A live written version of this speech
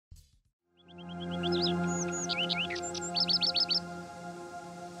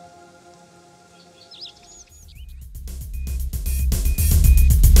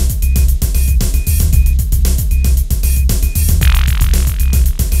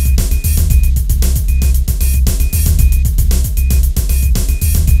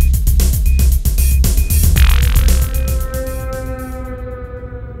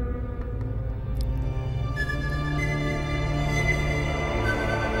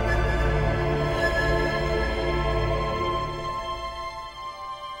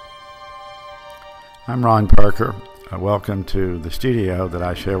I'm Ron Parker. Welcome to the studio that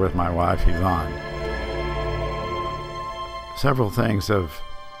I share with my wife, Yvonne. Several things have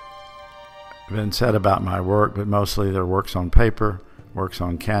been said about my work, but mostly they're works on paper, works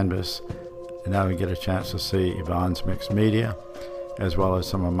on canvas, and now we get a chance to see Yvonne's mixed media, as well as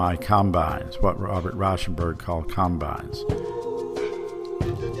some of my combines, what Robert Rauschenberg called combines.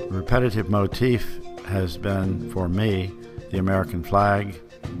 The repetitive motif has been, for me, the American flag,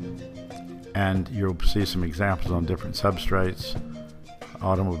 and you'll see some examples on different substrates: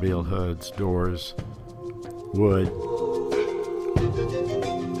 automobile hoods, doors, wood.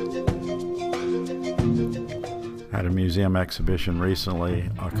 Had a museum exhibition recently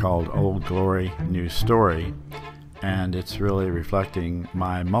called Old Glory, New Story, and it's really reflecting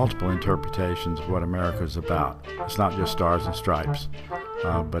my multiple interpretations of what America is about. It's not just stars and stripes,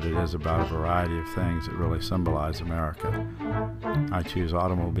 but it is about a variety of things that really symbolize America. I choose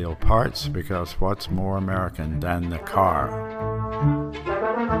automobile parts because what's more American than the car?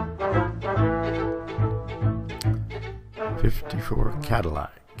 '54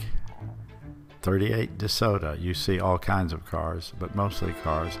 Cadillac, '38 DeSoto. You see all kinds of cars, but mostly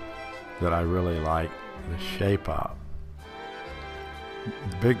cars that I really like the shape of.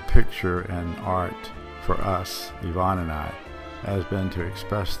 The big picture in art for us, Yvonne and I, has been to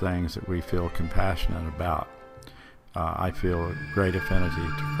express things that we feel compassionate about. I feel a great affinity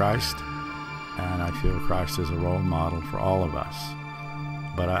to Christ, and I feel Christ is a role model for all of us.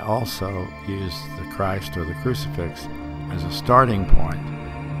 But I also use the Christ or the crucifix as a starting point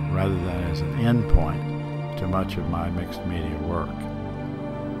rather than as an end point to much of my mixed media work.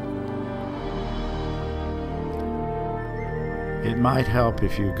 It might help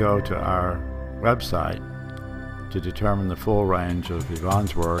if you go to our website to determine the full range of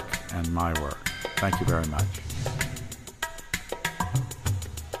Yvonne's work and my work. Thank you very much.